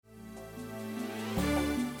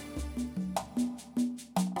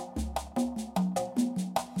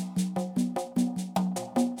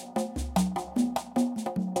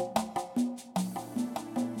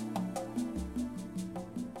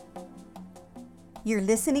You're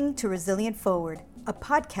listening to Resilient Forward, a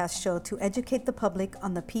podcast show to educate the public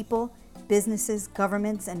on the people, businesses,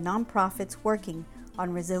 governments, and nonprofits working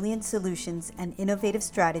on resilient solutions and innovative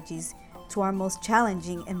strategies to our most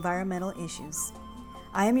challenging environmental issues.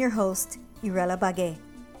 I am your host, Irela Bagué.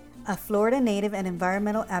 A Florida native and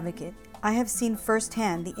environmental advocate, I have seen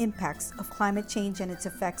firsthand the impacts of climate change and its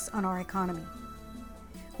effects on our economy.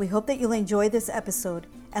 We hope that you'll enjoy this episode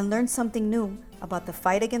and learn something new about the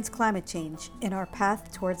fight against climate change in our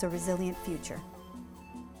path towards a resilient future.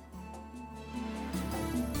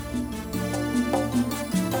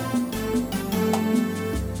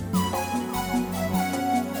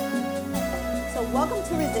 So welcome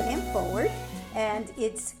to Resilient Forward, and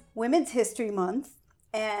it's Women's History Month.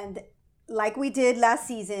 And like we did last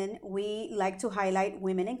season, we like to highlight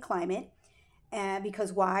women in climate.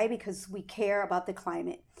 Because why? Because we care about the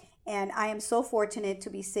climate. And I am so fortunate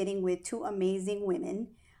to be sitting with two amazing women.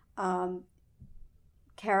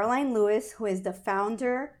 Caroline Lewis, who is the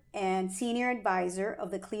founder and senior advisor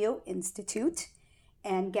of the Clio Institute,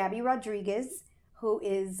 and Gabby Rodriguez, who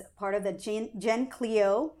is part of the Gen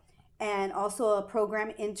Clio and also a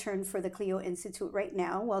program intern for the Clio Institute right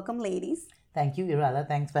now. Welcome, ladies. Thank you, Irela.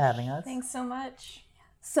 Thanks for having us. Thanks so much.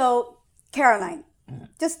 So, Caroline,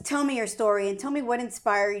 just tell me your story and tell me what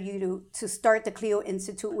inspired you to start the Clio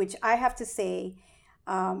Institute, which I have to say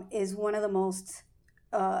is one of the most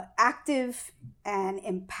active and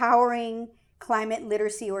empowering climate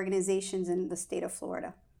literacy organizations in the state of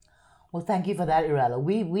Florida. Well, thank you for that, Irela.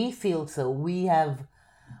 We feel so. We have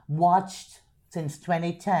watched, since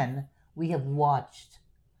 2010, we have watched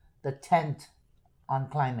the tent on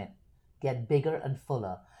climate get bigger and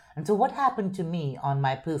fuller. And so what happened to me on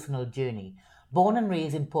my personal journey? Born and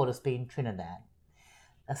raised in Port of Spain, Trinidad,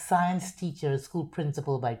 a science teacher, a school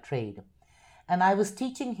principal by trade. And I was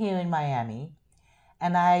teaching here in Miami.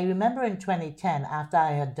 And I remember in 2010, after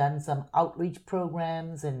I had done some outreach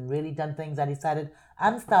programs and really done things, I decided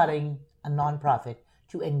I'm starting a nonprofit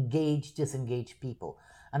to engage disengaged people.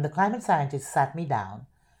 And the climate scientist sat me down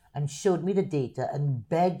and showed me the data and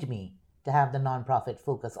begged me to have the nonprofit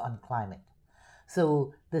focus on climate.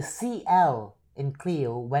 So the CL in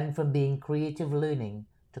Clio went from being creative learning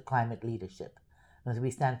to climate leadership. As we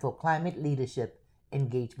stand for Climate Leadership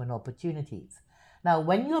Engagement Opportunities. Now,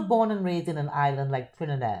 when you're born and raised in an island like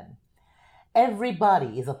Trinidad,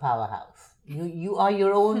 everybody is a powerhouse. You are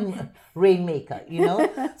your own rainmaker, you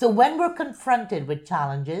know? So when we're confronted with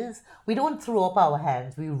challenges, we don't throw up our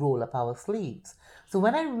hands, we roll up our sleeves. So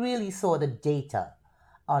when I really saw the data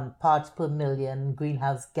on parts per million,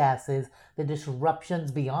 greenhouse gases, the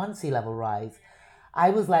disruptions beyond sea level rise,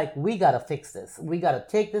 I was like, we got to fix this. We got to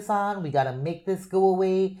take this on. We got to make this go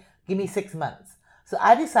away. Give me 6 months. So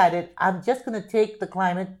I decided I'm just going to take the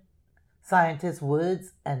climate scientist's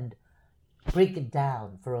words and break it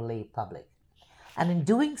down for a lay public. And in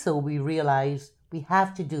doing so, we realized we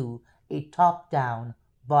have to do a top-down,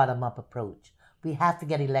 bottom-up approach. We have to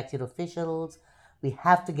get elected officials. We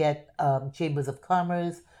have to get chambers of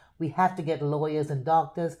commerce. We have to get lawyers and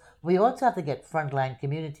doctors. We also have to get frontline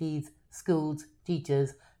communities, schools,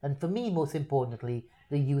 teachers, and for me, most importantly,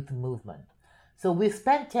 the youth movement. So we've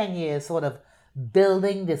spent 10 years sort of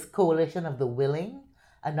building this coalition of the willing,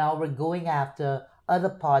 and now we're going after other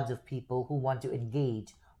pods of people who want to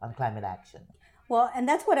engage on climate action. Well, and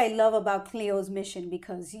that's what I love about Clio's mission,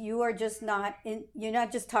 because you are just you're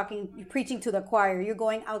not just you're preaching to the choir. You're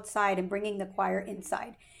going outside and bringing the choir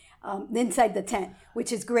inside the tent,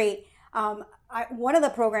 which is great. One of the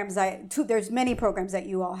programs there's many programs that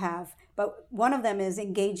you all have, but one of them is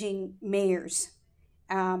engaging mayors,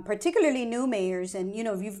 particularly new mayors. And you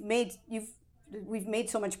know, we've made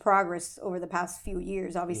so much progress over the past few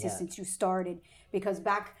years, obviously, since you started, because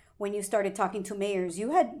back when you started talking to mayors,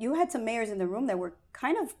 you had some mayors in the room that were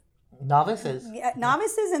kind of novices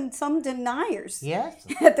and some deniers. Yes.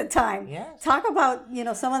 At the time. Yes. Talk about,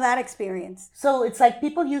 some of that experience. So it's like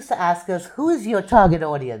people used to ask us, who is your target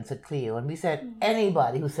audience at Clio? And we said,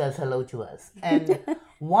 anybody who says hello to us. And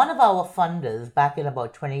one of our funders back in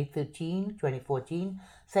about 2014,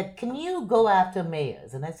 said, can you go after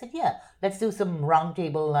mayors? And I said, yeah, let's do some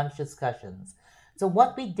roundtable lunch discussions. So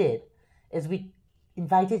what we did is we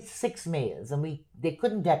invited 6 mayors, and they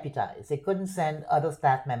couldn't deputize. They couldn't send other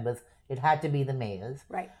staff members. It had to be the mayors.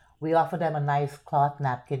 Right. We offered them a nice cloth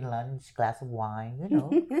napkin lunch, glass of wine,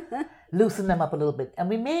 loosen them up a little bit. And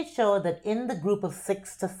we made sure that in the group of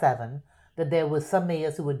 6 to 7, that there were some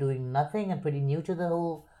mayors who were doing nothing and pretty new to the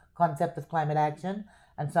whole concept of climate action,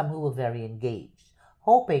 and some who were very engaged,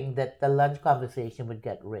 hoping that the lunch conversation would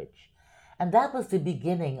get rich. And that was the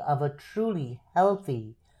beginning of a truly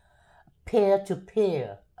healthy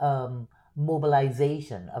peer-to-peer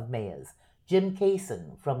mobilization of mayors. Jim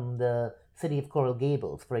Kaysen from the city of Coral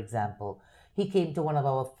Gables, for example, he came to one of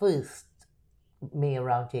our first mayor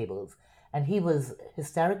roundtables, and he was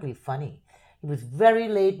hysterically funny. He was very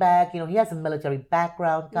laid back. He has a military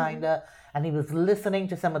background, kinda, and he was listening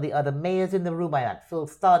to some of the other mayors in the room. I had Phil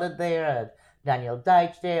Stoddard there, I had Daniel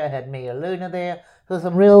Deitch there, I had Mayor Lerner there. So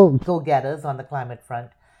some real go-getters on the climate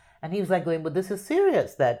front. And he was like going, but this is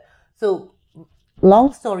serious. So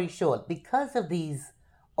long story short, because of these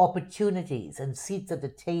opportunities and seats at the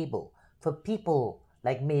table for people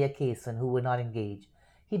like Mayor Kaysen who were not engaged,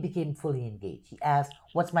 he became fully engaged. He asked,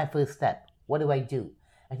 what's my first step? What do I do?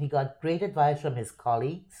 And he got great advice from his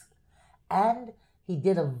colleagues. And he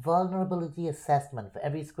did a vulnerability assessment for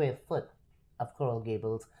every square foot of Coral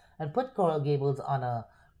Gables and put Coral Gables on a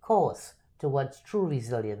course towards true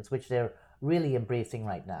resilience, which they're really embracing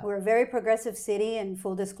right now. We're a very progressive city, and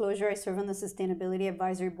full disclosure, I serve on the Sustainability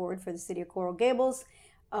Advisory Board for the city of Coral Gables.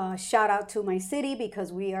 Shout out to my city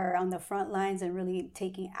because we are on the front lines and really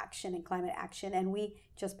taking action and climate action, and we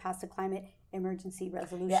just passed a climate emergency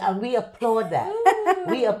resolution. Yeah, and we applaud that.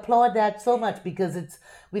 We applaud that so much because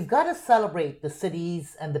we've got to celebrate the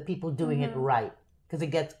cities and the people doing it right because it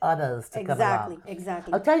gets others to come along.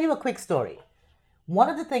 Exactly. I'll tell you a quick story. One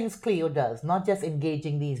of the things Clio does, not just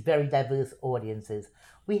engaging these very diverse audiences,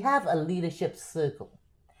 we have a leadership circle.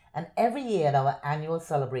 And every year at our annual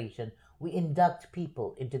celebration, we induct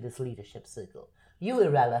people into this leadership circle. You,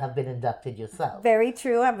 Irela, have been inducted yourself. Very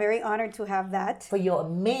true. I'm very honored to have that. For your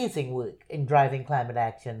amazing work in driving climate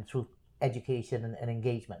action through education and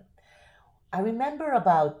engagement. I remember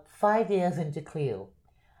about 5 years into Clio,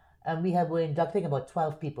 and we were inducting about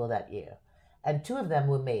 12 people that year. And 2 of them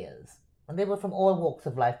were mayors. And they were from all walks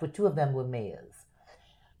of life, but 2 of them were mayors.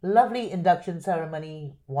 Lovely induction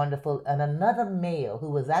ceremony, wonderful. And another mayor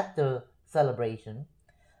who was at the celebration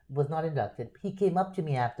was not inducted. He came up to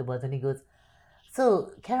me afterwards and he goes,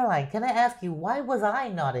 so, Caroline, can I ask you, why was I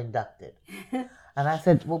not inducted? And I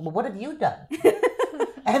said, well, what have you done?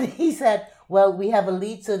 And he said, well, we have a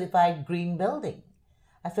LEED certified green building.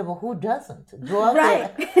 I said, well, who doesn't? Go out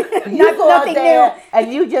there. You go out there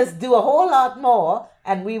and you just do a whole lot more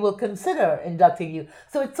and we will consider inducting you.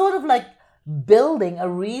 So it's sort of like building a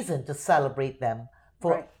reason to celebrate them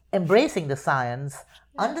for embracing the science,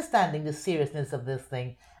 understanding the seriousness of this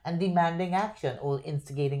thing, and demanding action or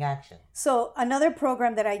instigating action. So another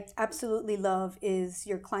program that I absolutely love is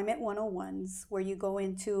your Climate 101s, where you go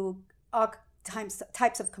into all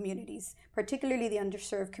types of communities, particularly the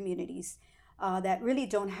underserved communities that really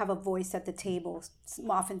don't have a voice at the table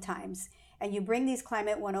oftentimes. And you bring these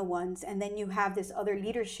Climate 101s, and then you have this other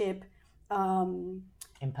leadership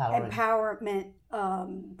empowerment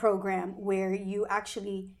program where you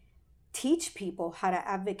actually teach people how to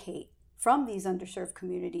advocate from these underserved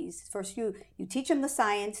communities. First, you teach them the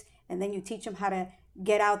science, and then you teach them how to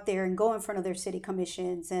get out there and go in front of their city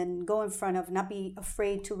commissions and go in front of, not be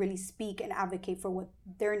afraid to really speak and advocate for what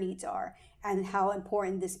their needs are and how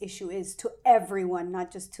important this issue is to everyone,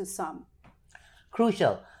 not just to some.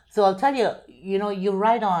 Crucial. So I'll tell you, you're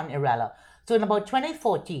right on, Irela. So in about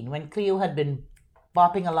 2014, when Clio had been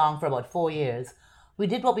bopping along for about 4 years, we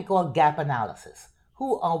did what we call gap analysis.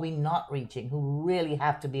 Who are we not reaching who really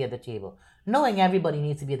have to be at the table? Knowing everybody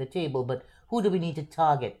needs to be at the table, but who do we need to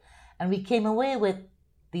target? And we came away with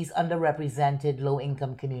these underrepresented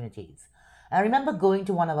low-income communities. I remember going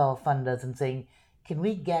to one of our funders and saying, can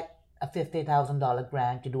we get a $50,000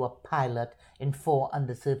 grant to do a pilot in 4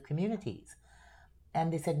 underserved communities?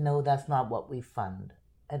 And they said, no, that's not what we fund.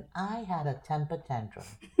 And I had a temper tantrum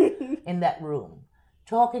in that room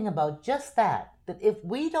talking about just that if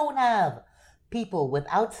we don't have people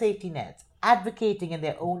without safety nets advocating in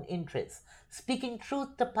their own interests, speaking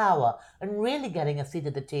truth to power, and really getting a seat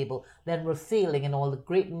at the table, then we're failing in all the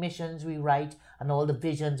great missions we write and all the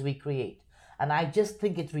visions we create. And I just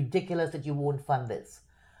think it's ridiculous that you won't fund this.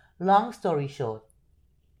 Long story short,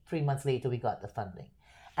 3 months later, we got the funding.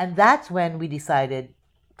 And that's when we decided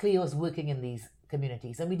Clio's working in these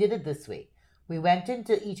communities. And we did it this way. We went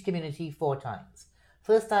into each community 4 times.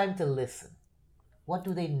 First time to listen. What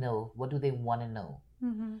do they know? What do they want to know?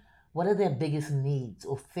 Mm-hmm. What are their biggest needs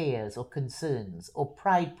or fears or concerns or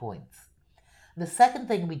pride points? The second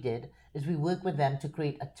thing we did is we worked with them to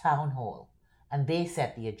create a town hall, and they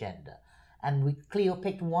set the agenda. And Clio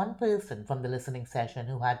picked one person from the listening session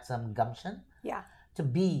who had some gumption to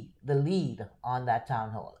be the lead on that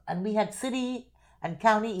town hall. And we had city and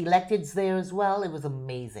county electeds there as well. It was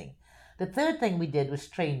amazing. The third thing we did was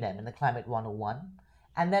train them in the Climate 101.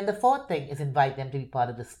 And then the fourth thing is invite them to be part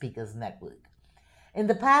of the Speakers Network. In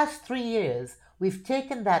the past 3 years, we've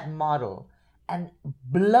taken that model and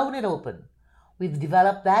blown it open we've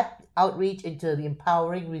developed that outreach into the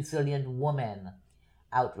Empowering Resilient Woman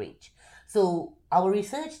outreach. So our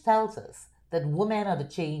research tells us that women are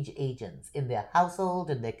the change agents in their household,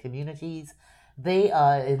 in their communities. They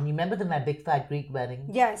are, and you remember my big fat Greek wedding?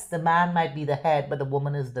 Yes. The man might be the head, but the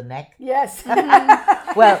woman is the neck. Yes.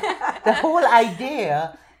 Well, the whole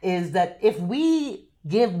idea is that if we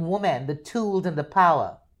give women the tools and the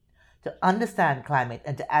power to understand climate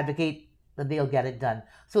and to advocate, that they'll get it done.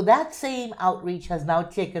 So that same outreach has now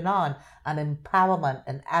taken on an empowerment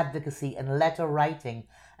and advocacy and letter writing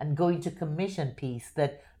and going to commission piece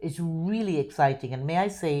that is really exciting. And may I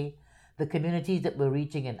say, the communities that we're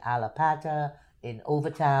reaching in Alapata, in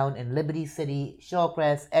Overtown, in Liberty City,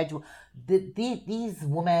 Shawcrest, Edgewood, these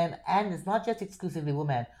women, and it's not just exclusively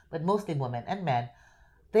women, but mostly women and men,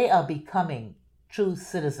 they are becoming true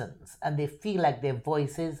citizens and they feel like their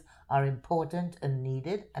voices are important and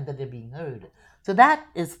needed and that they're being heard. So that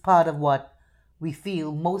is part of what we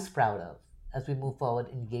feel most proud of as we move forward,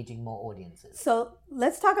 engaging more audiences. So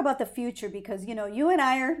let's talk about the future because, you and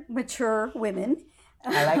I are mature women.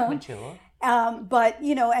 I like mature. But,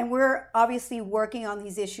 and we're obviously working on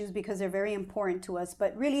these issues because they're very important to us.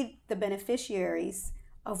 But really, the beneficiaries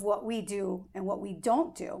of what we do and what we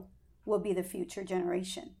don't do will be the future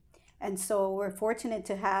generation. And so we're fortunate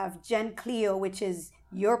to have Gen Cleo, which is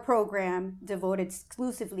your program devoted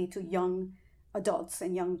exclusively to young adults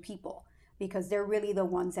and young people, because they're really the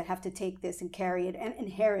ones that have to take this and carry it and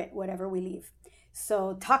inherit whatever we leave.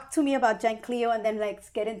 So talk to me about Gen Cleo, and then let's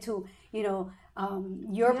get into,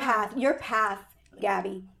 your path,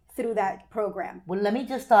 Gabby, through that program. Well, let me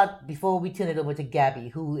just start before we turn it over to Gabby,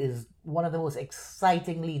 who is one of the most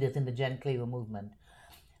exciting leaders in the Gen Cleo movement.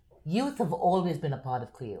 Youth have always been a part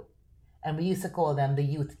of Cleo, and we used to call them the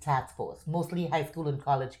Youth Task Force, mostly high school and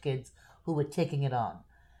college kids who were taking it on.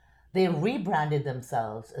 They rebranded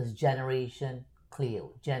themselves as Generation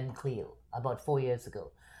Cleo, Gen Cleo, about 4 years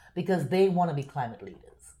ago, because they want to be climate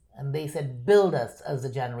leaders. And they said, build us as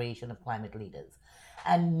a generation of climate leaders.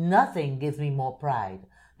 And nothing gives me more pride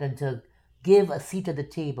than to give a seat at the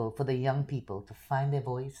table for the young people to find their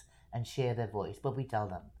voice and share their voice. But we tell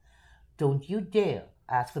them, don't you dare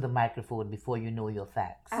ask for the microphone before you know your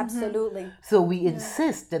facts. Absolutely. So we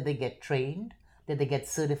insist that they get trained, that they get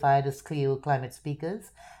certified as Cleo climate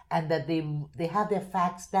speakers, and that they have their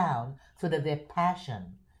facts down so that their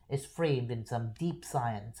passion is framed in some deep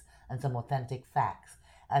science and some authentic facts.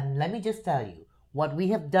 And let me just tell you what we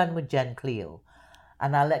have done with Gen Cleo,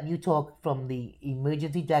 and I'll let you talk from the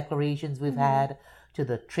emergency declarations we've had to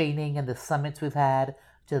the training and the summits we've had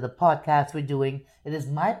to the podcasts we're doing. It is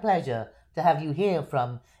my pleasure to have you hear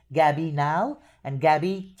from Gabby now. And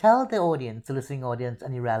Gabby, tell the audience, the listening audience,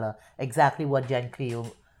 and Irela, exactly what Gen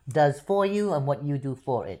Cleo does for you and what you do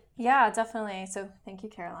for it. Yeah, definitely. So thank you,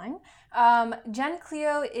 Caroline. Gen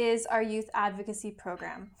Cleo is our youth advocacy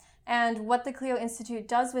program. And what the Cleo Institute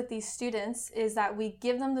does with these students is that we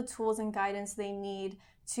give them the tools and guidance they need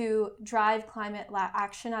to drive climate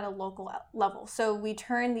action at a local level. So we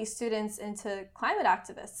turn these students into climate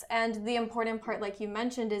activists. And the important part, like you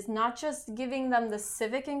mentioned, is not just giving them the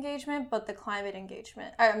civic engagement, but the climate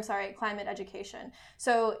climate education.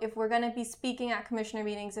 So if we're going to be speaking at commissioner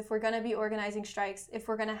meetings, if we're going to be organizing strikes, if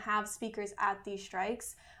we're going to have speakers at these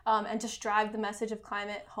strikes, and just drive the message of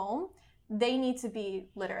climate home, they need to be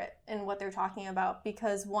literate in what they're talking about,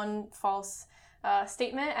 because one false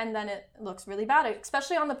statement and then it looks really bad,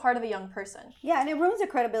 especially on the part of a young person. Yeah, and it ruins the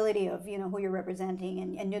credibility of who you're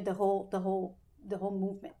representing and the whole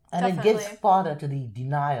movement. And Definitely. It gives fodder to the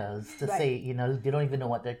deniers to say, they don't even know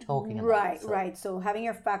what they're talking about. Right. So having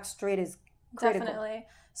your facts straight is critical. Definitely.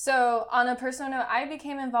 So on a personal note, I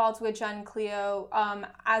became involved with Gen Cleo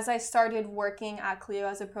as I started working at Cleo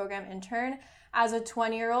as a program intern. As a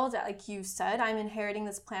 20-year-old, like you said, I'm inheriting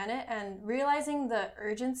this planet, and realizing the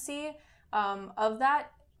urgency of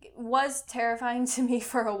that was terrifying to me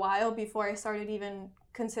for a while before I started even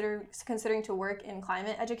considering to work in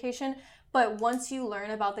climate education. But once you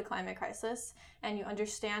learn about the climate crisis and you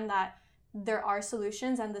understand that there are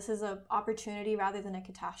solutions and this is an opportunity rather than a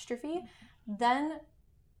catastrophe, then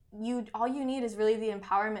all you need is really the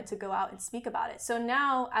empowerment to go out and speak about it. So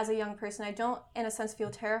now, as a young person, I don't, in a sense, feel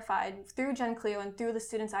terrified. Through Gen Cleo and through the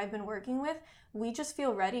students I've been working with, we just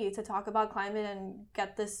feel ready to talk about climate and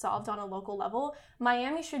get this solved on a local level.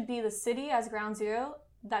 Miami should be the city as ground zero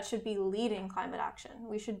that should be leading climate action.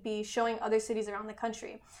 We should be showing other cities around the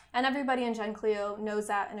country. And everybody in Gen Cleo knows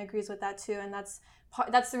that and agrees with that too. And that's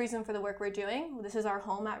the reason for the work we're doing. This is our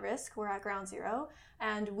home at risk. We're at ground zero.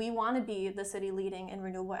 And we want to be the city leading in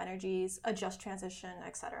renewable energies, a just transition,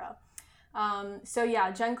 etc. So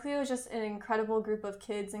yeah, Gen Clio is just an incredible group of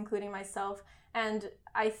kids, including myself. And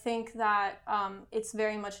I think that it's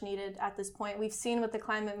very much needed at this point. We've seen with the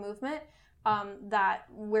climate movement that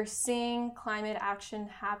we're seeing climate action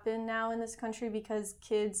happen now in this country because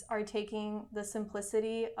kids are taking the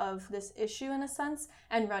simplicity of this issue in a sense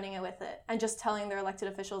and running it with it and just telling their elected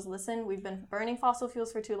officials, listen, we've been burning fossil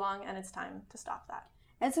fuels for too long and it's time to stop that.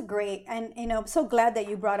 That's a great, and I'm so glad that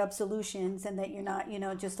you brought up solutions and that you're not,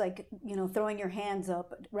 just like, throwing your hands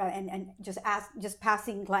up, right, and just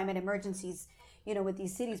passing climate emergencies, with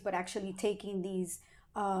these cities, but actually taking these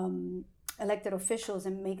elected officials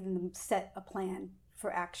and making them set a plan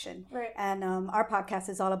for action. Right. And our podcast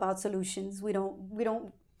is all about solutions. We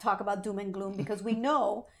don't talk about doom and gloom because we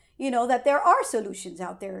know. That there are solutions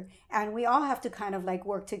out there, and we all have to kind of like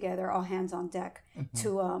work together, all hands on deck,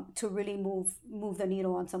 to really move the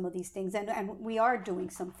needle on some of these things. And we are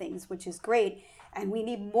doing some things, which is great, and we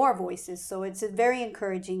need more voices. So it's very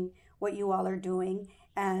encouraging what you all are doing,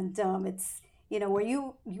 and it's were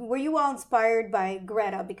you all inspired by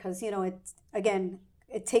Greta, because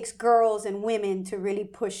it takes girls and women to really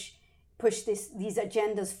push these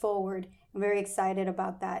agendas forward. I'm very excited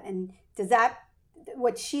about that. And does that,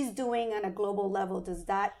 what she's doing on a global level, does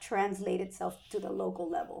that translate itself to the local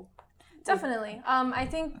level? Definitely. I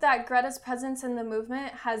think that Greta's presence in the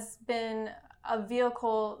movement has been a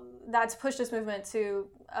vehicle that's pushed this movement to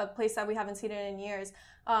a place that we haven't seen it in years.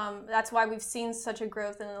 That's why we've seen such a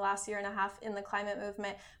growth in the last year and a half in the climate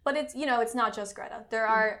movement. But it's not just Greta. There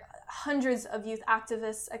are hundreds of youth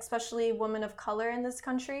activists, especially women of color in this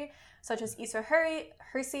country, such as Issa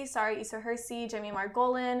Hersey, Jamie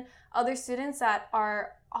Margolin, other students that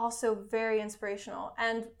are also very inspirational.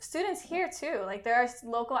 And students here too, like there are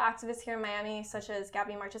local activists here in Miami, such as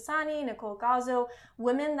Gabby Marchesani, Nicole Gazzo,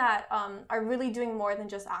 women that are really doing more than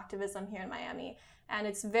just activism here in Miami. And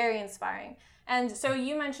it's very inspiring. And so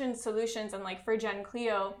you mentioned solutions, and like for Gen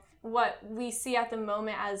Clio, what we see at the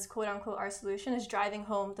moment as quote unquote our solution is driving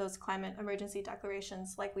home those climate emergency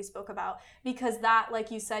declarations like we spoke about, because that,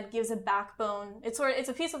 like you said, gives a backbone. It's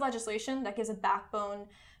a piece of legislation that gives a backbone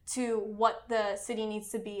to what the city needs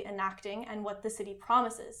to be enacting and what the city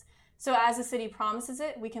promises. So as the city promises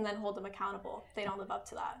it, we can then hold them accountable if they don't live up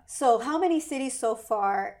to that. So how many cities so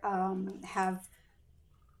far have?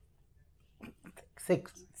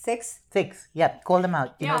 Six. Yep. Call them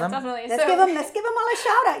out. You know them? Definitely. Let's give them all a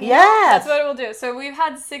shout out. Yes. That's what we'll do. So we've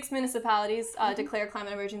had 6 municipalities declare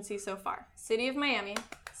climate emergency so far. City of Miami,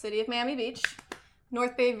 City of Miami Beach,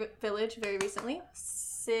 North Bay Village very recently,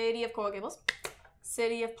 City of Coral Gables,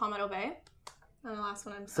 City of Palmetto Bay, and the last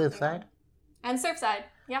one I'm Surfside. And Surfside.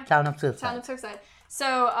 Yeah. Town of Surfside. Town of Surfside.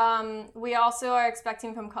 So we also are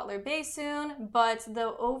expecting from Cutler Bay soon, but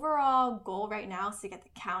the overall goal right now is to get the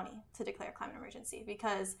county to declare climate emergency,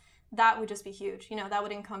 because that would just be huge. That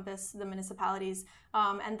would encompass the municipalities.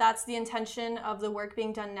 And that's the intention of the work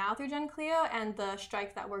being done now through Gen Clio and the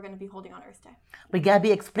strike that we're going to be holding on Earth Day. But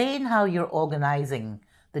Gabby, explain how you're organizing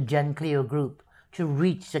the Gen Clio group to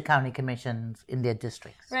reach the county commissions in their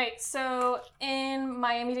districts. Right. So in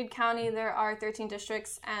Miami-Dade County, there are 13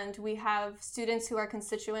 districts, and we have students who are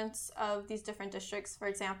constituents of these different districts. For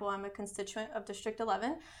example, I'm a constituent of District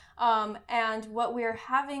 11. And what we're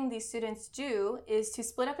having these students do is to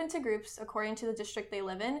split up into groups according to the district they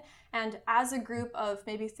live in, and as a group of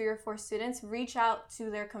maybe 3 or 4 students, reach out to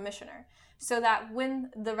their commissioner, so that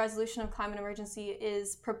when the resolution of climate emergency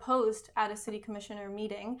is proposed at a city commissioner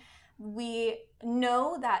meeting, we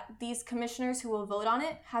know that these commissioners who will vote on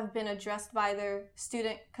it have been addressed by their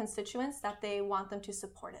student constituents that they want them to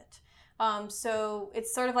support it. So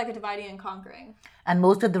it's sort of like a dividing and conquering. And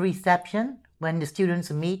most of the reception, when the students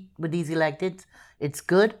meet with these electeds, it's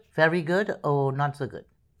good, very good, or not so good?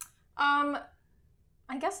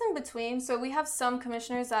 I guess in between. So we have some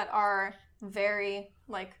commissioners that are very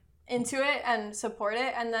into it and support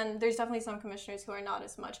it, and then there's definitely some commissioners who are not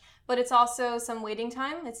as much, but it's also some waiting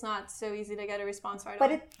time. It's not so easy to get a response right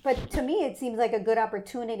away. But to me it seems like a good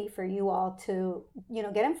opportunity for you all to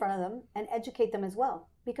get in front of them and educate them as well,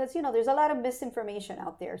 because there's a lot of misinformation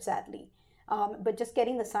out there, sadly, but just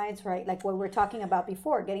getting the science right, like what we were talking about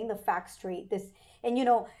before, getting the facts straight.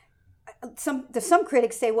 Some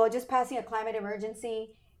critics say, well, just passing a climate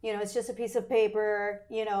emergency, it's just a piece of paper,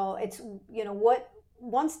 it's what.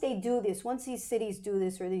 Once they do this, once these cities do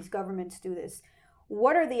this or these governments do this,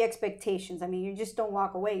 what are the expectations? I mean, you just don't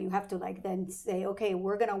walk away. You have to then say, okay,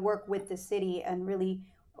 we're going to work with the city and really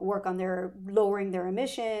work on lowering their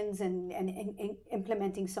emissions and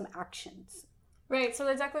implementing some actions. Right, so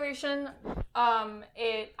the declaration,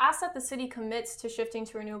 it asks that the city commits to shifting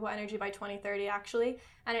to renewable energy by 2030, actually,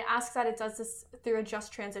 and it asks that it does this through a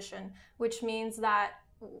just transition, which means that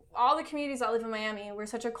all the communities that live in Miami, we're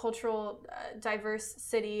such a cultural, diverse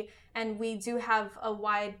city, and we do have a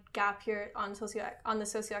wide gap here on the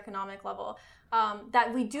socioeconomic level.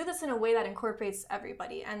 That we do this in a way that incorporates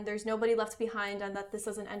everybody, and there's nobody left behind, and that this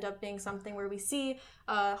doesn't end up being something where we see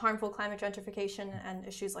harmful climate gentrification and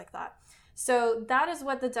issues like that. So that is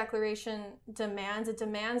what the declaration demands. It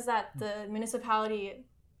demands that the municipality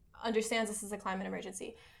understands this is a climate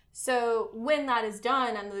emergency. So when that is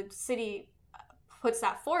done and the city puts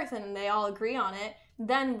that forth and they all agree on it,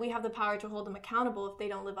 then we have the power to hold them accountable if they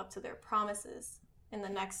don't live up to their promises in the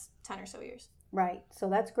next 10 or so years. Right. So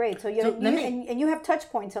that's great. So you have touch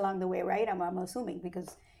points along the way, right? I'm assuming,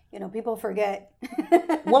 because people forget.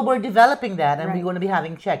 Well, we're developing that, and Right. we're going to be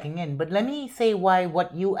having checking in. But let me say why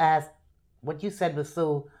what you said was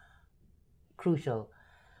so crucial.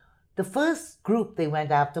 The first group they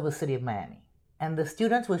went after was City of Miami, and the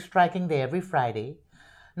students were striking there every Friday.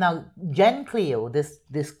 Now, Gen Cleo,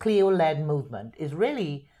 this Cleo-led movement, is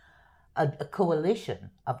really a coalition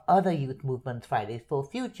of other youth movements, Fridays for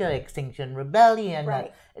Future, Extinction Rebellion.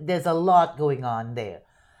 Right. There's a lot going on there.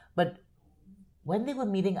 But when they were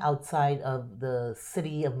meeting outside of the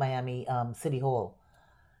City of Miami City Hall,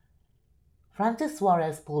 Francis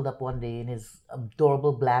Suarez pulled up one day in his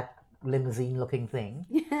adorable black limousine-looking thing,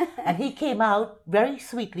 and he came out very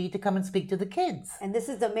sweetly to come and speak to the kids. And this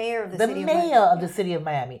is the mayor of the The city. mayor of the city of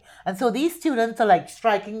Miami. And so these students are like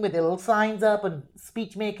striking with their little signs up and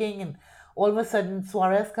speech making, and all of a sudden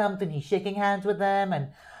Suarez comes and he's shaking hands with them, and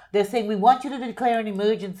they're saying, "We want you to declare an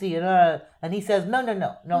emergency," and he says,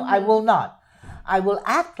 No, I will not. I will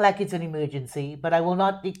act like it's an emergency, but I will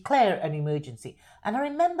not declare an emergency. And I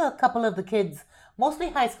remember a couple of the kids, mostly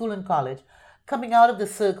high school and college, coming out of the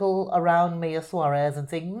circle around Mayor Suarez and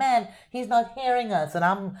saying, "Man, he's not hearing us." And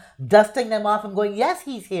I'm dusting them off and going, "Yes,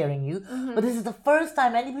 he's hearing you. But this is the first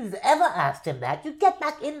time anybody's ever asked him that. You get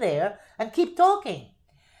back in there and keep talking."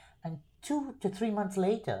 And 2 to 3 months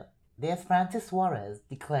later, there's Francis Suarez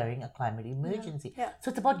declaring a climate emergency. Yeah. So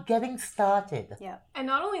it's about getting started. Yeah. And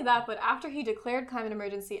not only that, but after he declared climate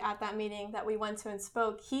emergency at that meeting that we went to and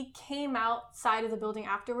spoke, he came outside of the building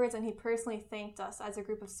afterwards and he personally thanked us as a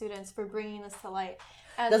group of students for bringing this to light.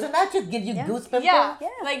 And Doesn't that just give you goosebumps? yeah. Yeah.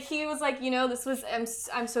 Like he was like, this was,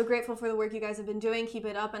 I'm so grateful for the work you guys have been doing. Keep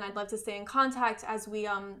it up, and I'd love to stay in contact as we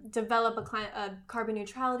develop a carbon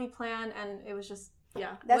neutrality plan. And it was just,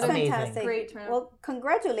 yeah, That's what a fantastic. great turnout. Well,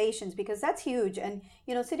 congratulations, because that's huge. And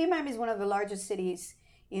City of Miami is one of the largest cities,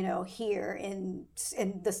 here in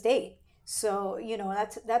the state. So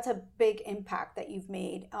that's a big impact that you've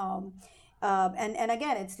made. And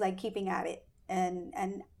again, it's like keeping at it,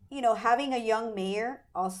 and having a young mayor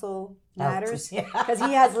also matters, because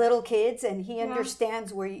he has little kids and he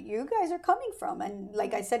understands where you guys are coming from. And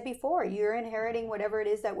like I said before, you're inheriting whatever it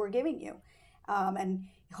is that we're giving you, and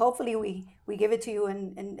hopefully we give it to you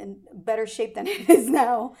in better shape than it is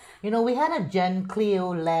now. We had a Gen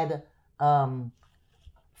Cleo-led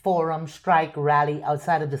forum strike rally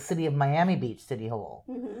outside of the City of Miami Beach City Hall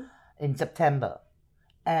in September.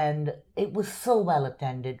 And it was so well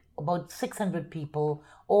attended, about 600 people,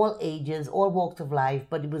 all ages, all walks of life,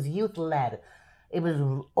 but it was youth-led. It was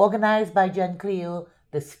organized by Gen Cleo.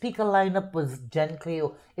 The speaker lineup was Gen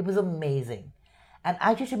Cleo. It was amazing. And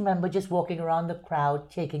I just remember just walking around the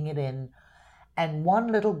crowd, taking it in. And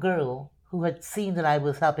one little girl who had seen that I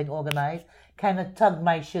was helping organize kind of tugged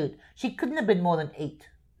my shirt. She couldn't have been more than 8.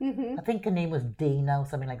 I think her name was Dana or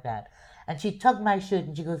something like that. And she tugged my shirt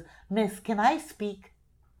and she goes, "Miss, can I speak?"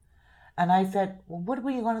 And I said, "Well, what were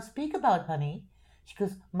you going to speak about, honey?" She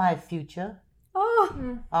goes, "My future."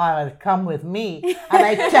 Oh, come with me. And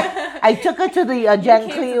I took her to the Gen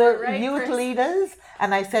Cleo youth leaders,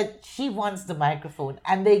 and I said, "She wants the microphone."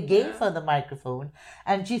 And they gave her the microphone,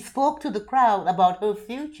 and she spoke to the crowd about her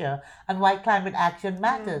future and why climate action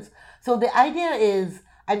matters. So the idea is,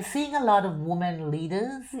 I'm seeing a lot of women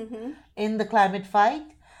leaders in the climate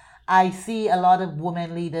fight. I see a lot of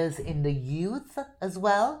women leaders in the youth as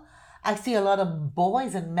well. I see a lot of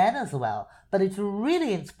boys and men as well. But it's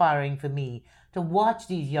really inspiring for me to watch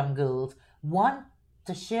these young girls want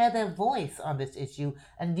to share their voice on this issue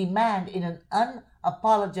and demand in an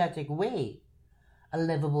unapologetic way a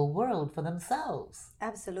livable world for themselves.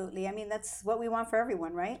 Absolutely. I mean, that's what we want for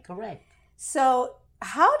everyone, right? Correct. So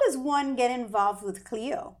how does one get involved with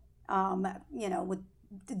Cleo? With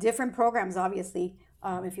the different programs, obviously.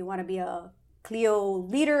 If you want to be a Cleo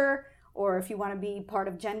leader, or if you want to be part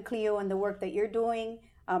of Gen Cleo and the work that you're doing,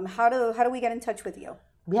 how do we get in touch with you?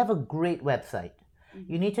 We have a great website.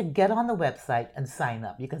 You need to get on the website and sign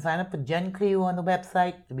up. You can sign up for Gen Clio on the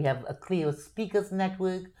website. We have a Clio Speakers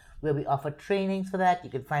Network where we offer trainings for that. You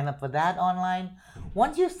can sign up for that online.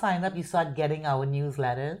 Once you sign up, you start getting our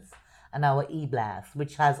newsletters and our e-blast,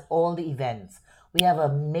 which has all the events. We have a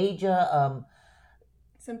major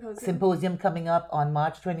symposium coming up on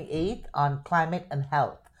March 28th on climate and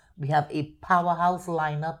health. We have a powerhouse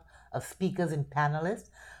lineup of speakers and panelists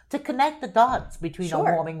to connect the dots between a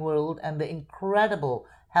warming world and the incredible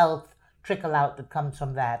health trickle out that comes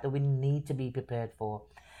from that we need to be prepared for.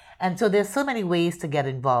 And so there's so many ways to get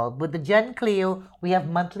involved. With the Gen Clio, we have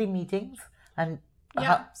monthly meetings. And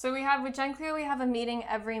so with Gen Clio, we have a meeting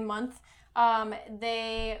every month.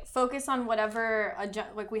 They focus on whatever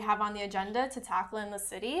we have on the agenda to tackle in the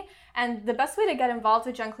city. And the best way to get involved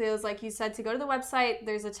with Gen Clio is, like you said, to go to the website.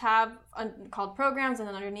 There's a tab called Programs, and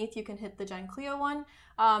then underneath you can hit the Gen Clio one.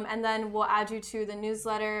 And then we'll add you to the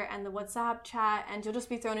newsletter and the WhatsApp chat, and you'll just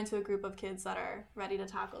be thrown into a group of kids that are ready to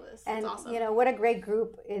tackle this. And, it's awesome. What a great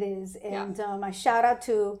group it is. And a shout out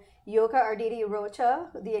to Yoka Arditi Rocha,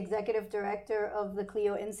 the executive director of the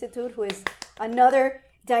Clio Institute, who is another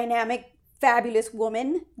dynamic, fabulous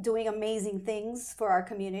woman doing amazing things for our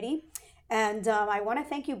community. And I want to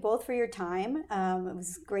thank you both for your time. It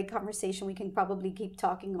was a great conversation. We can probably keep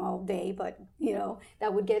talking all day, but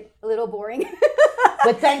that would get a little boring.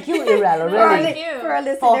 But thank you, Irela, really, for our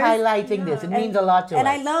listeners, for highlighting this. It means a lot to us. And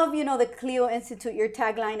I love, the Clio Institute, your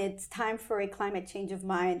tagline, it's time for a climate change of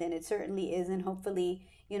mind, and it certainly is. And hopefully,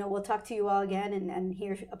 we'll talk to you all again and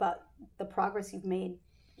hear about the progress you've made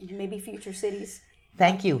in maybe future cities.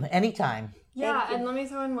 Thank you. Anytime. Yeah, and let me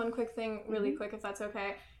throw in one quick thing really quick, if that's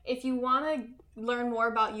okay. If you want to learn more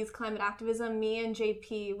about youth climate activism, me and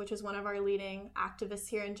JP, which is one of our leading activists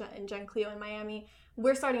here in Gen Clio in Miami,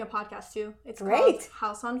 we're starting a podcast too. It's called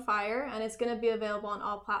House on Fire, and it's going to be available on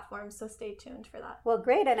all platforms, so stay tuned for that. Well,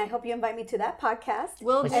 great, and I hope you invite me to that podcast.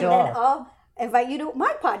 We'll do. And then I'll invite you to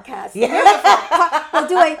my podcast. Yeah. We'll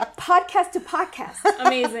do a podcast to podcast.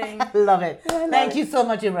 Amazing. Love it. Thank you so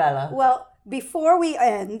much, Irela. Well, before we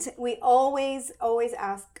end, we always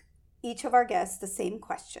ask each of our guests the same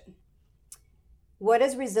question. What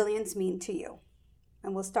does resilience mean to you?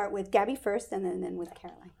 And we'll start with Gabby first, and then with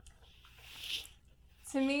Caroline.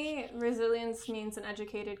 To me, resilience means an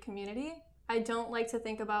educated community. I don't like to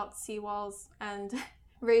think about seawalls and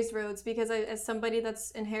raised roads, because as somebody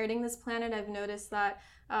that's inheriting this planet, I've noticed that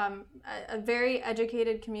a very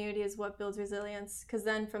educated community is what builds resilience, because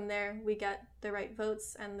then from there we get the right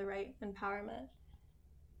votes and the right empowerment.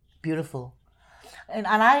 Beautiful. And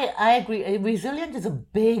I agree. Resilient is a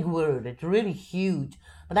big word. It's really huge.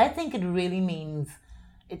 But I think it really means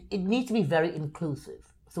it needs to be very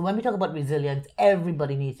inclusive. So when we talk about resilience,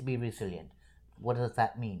 everybody needs to be resilient. What does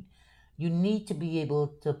that mean? You need to be able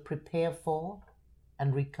to prepare for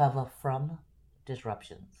and recover from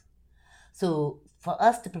disruptions. So for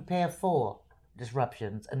us to prepare for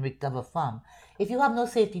disruptions and recover from, if you have no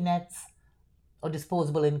safety nets or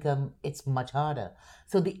disposable income, it's much harder.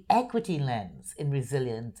 So the equity lens in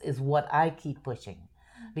resilience is what I keep pushing,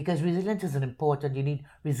 because resilience is important. You need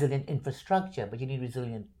resilient infrastructure, but you need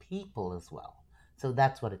resilient people as well. So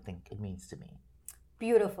that's what I think it means to me.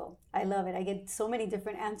 Beautiful. I love it. I get so many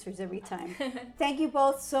different answers every time. Thank you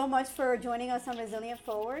both so much for joining us on Resilient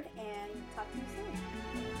Forward, and talk to you soon.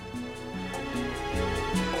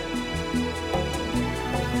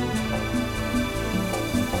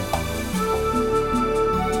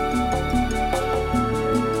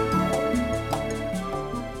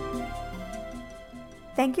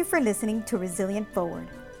 Thank you for listening to Resilient Forward.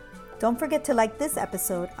 Don't forget to like this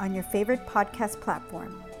episode on your favorite podcast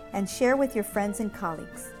platform and share with your friends and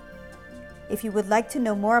colleagues. If you would like to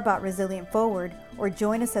know more about Resilient Forward or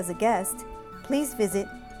join us as a guest, please visit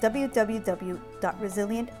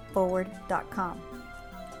www.resilientforward.com.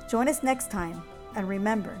 Join us next time, and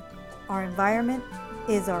remember, our environment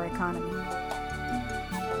is our economy.